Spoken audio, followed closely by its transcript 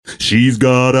She's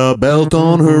got a belt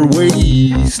on her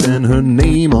waist and her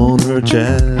name on her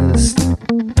chest.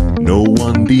 No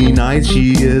one denies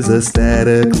she is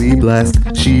aesthetically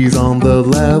blessed. She's on the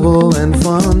level and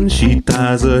fun. She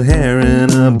ties her hair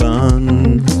in a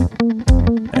bun.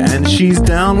 And she's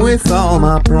down with all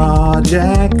my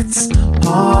projects.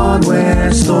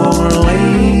 Hardware store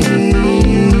lady,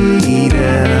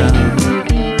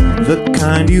 the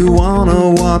kind you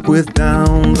wanna walk with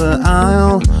down the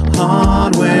aisle.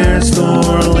 Hardware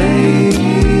store lady.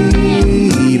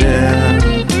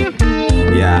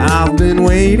 Yeah, I've been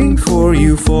waiting for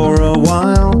you for a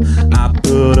while. I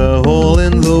put a hole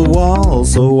in the wall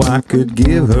so I could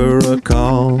give her a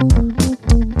call.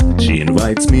 She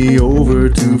invites me over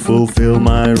to fulfill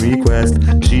my request.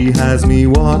 She has me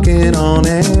walking on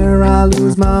air. I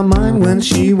lose my mind when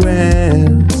she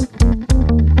wears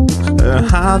a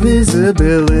high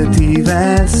visibility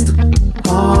vest.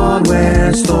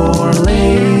 Hardware store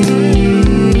lady.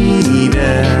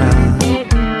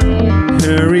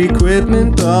 Her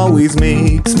equipment always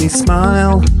makes me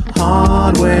smile.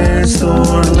 Hardware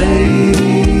store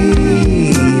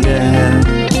lady.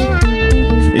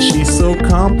 She's so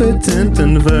competent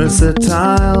and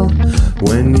versatile.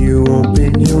 When you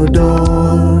open your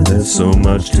door, there's so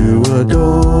much to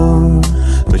adore.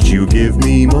 But you give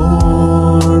me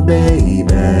more, baby.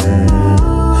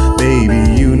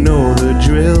 Baby, you know the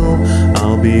drill.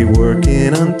 I'll be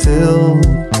working until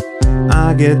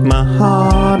I get my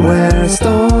hardware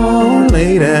store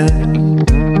lady.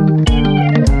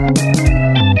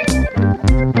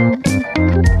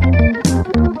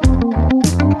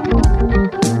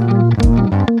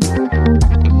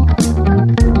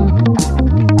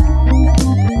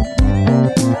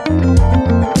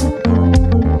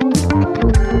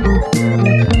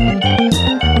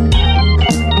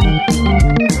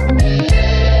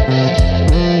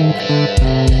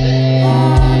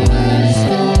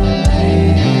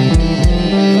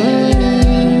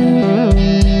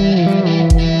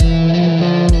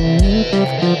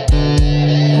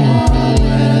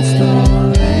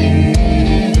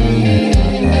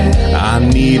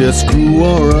 A screw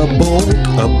or a bolt,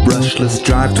 a brushless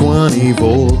drive 20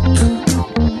 volt.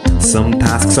 Some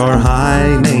tasks are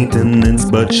high maintenance,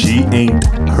 but she ain't.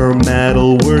 Her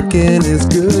metal working is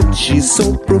good. She's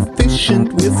so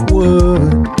proficient with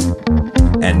wood.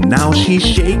 And now she's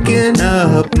shaking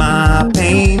up my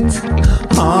paint.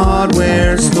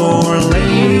 Hardware store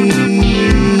lady,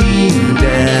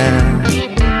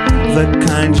 the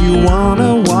kind you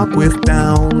wanna walk with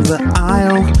down the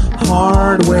aisle.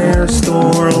 Hardware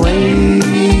store lady.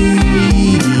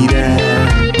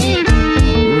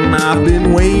 I've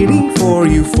been waiting for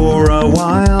you for a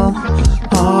while.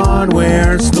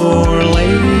 Hardware store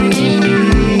lady.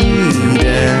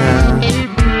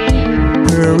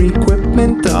 Her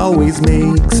equipment always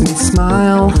makes me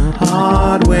smile.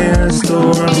 Hardware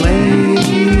store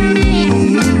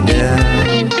lady.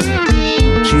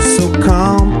 She's so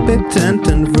competent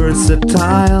and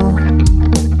versatile.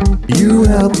 You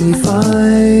help me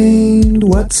find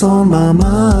what's on my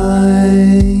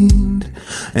mind.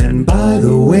 And by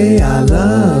the way, I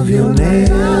love your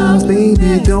nails.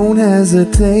 Baby, don't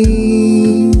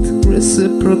hesitate.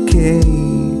 Reciprocate.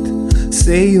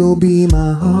 Say you'll be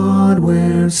my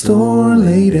hardware store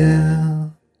lady.